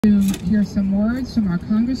To hear some words from our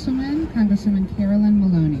Congresswoman Carolyn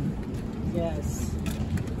Maloney. Yes.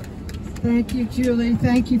 Thank you, Julie.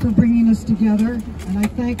 Thank you for bringing us together. And I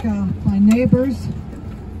thank my neighbors,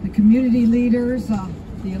 the community leaders,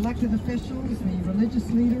 the elected officials, the religious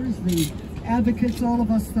leaders, the advocates, all of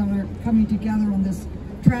us that are coming together on this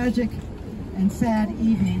tragic and sad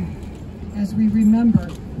evening as we remember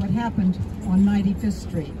what happened on 95th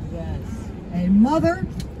Street. Yes. A mother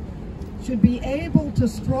should be able to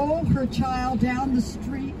stroll her child down the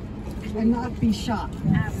street and not be shot.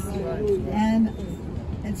 Absolutely. And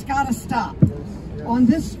it's got to stop. On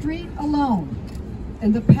this street alone,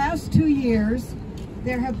 in the past 2 years,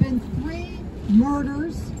 there have been 3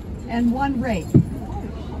 murders and 1 rape.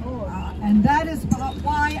 And that is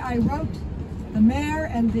why I wrote the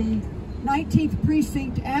mayor and the 19th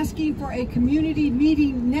precinct asking for a community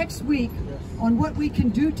meeting next week on what we can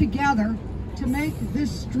do together to make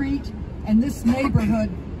this street and this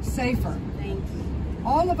neighborhood safer. Thank you.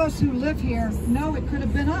 All of us who live here know it could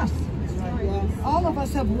have been us. All of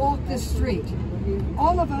us have walked this street.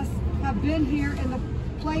 All of us have been here in the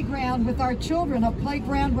playground with our children, a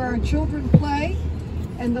playground where our children play,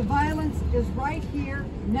 and the violence is right here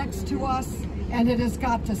next to us, and it has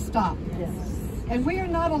got to stop. Yes. And we are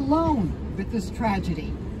not alone with this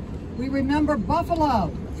tragedy. We remember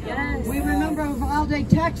Buffalo. Yes. We remember Uvalde,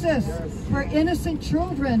 Texas, where innocent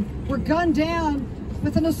children were gunned down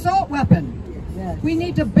with an assault weapon. Yes. We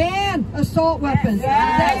need to ban assault weapons.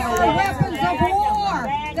 Yes. They are Yes. weapons of war.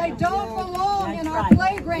 Yes. They don't belong in our right.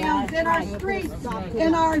 playgrounds, That's in our right. streets,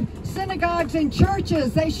 in our synagogues and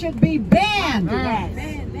churches. They should be banned.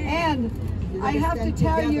 Yes. And I have to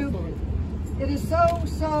tell you, it is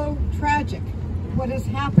so tragic what has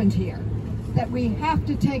happened here, that we have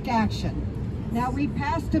to take action. Now, we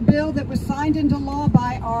passed a bill that was signed into law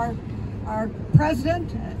by our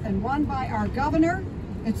president and one by our governor.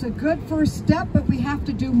 It's a good first step, but we have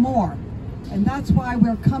to do more. And that's why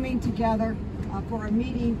we're coming together for a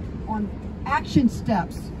meeting on action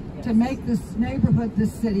steps to make this neighborhood,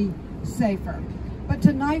 this city, safer. But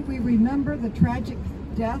tonight we remember the tragic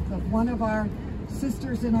death of one of our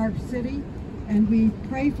sisters in our city, and we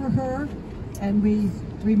pray for her, and we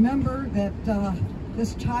remember that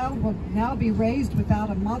this child will now be raised without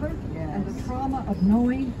a mother, and the trauma of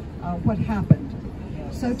knowing what happened.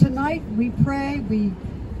 So tonight we pray, we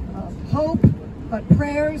hope, but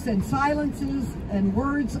prayers and silences and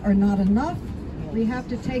words are not enough. We have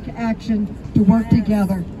to take action to work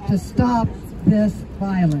together to stop this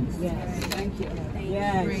violence. Yes. Thank you.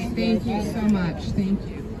 Great. Thank you so much. Thank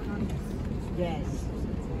you. Yes.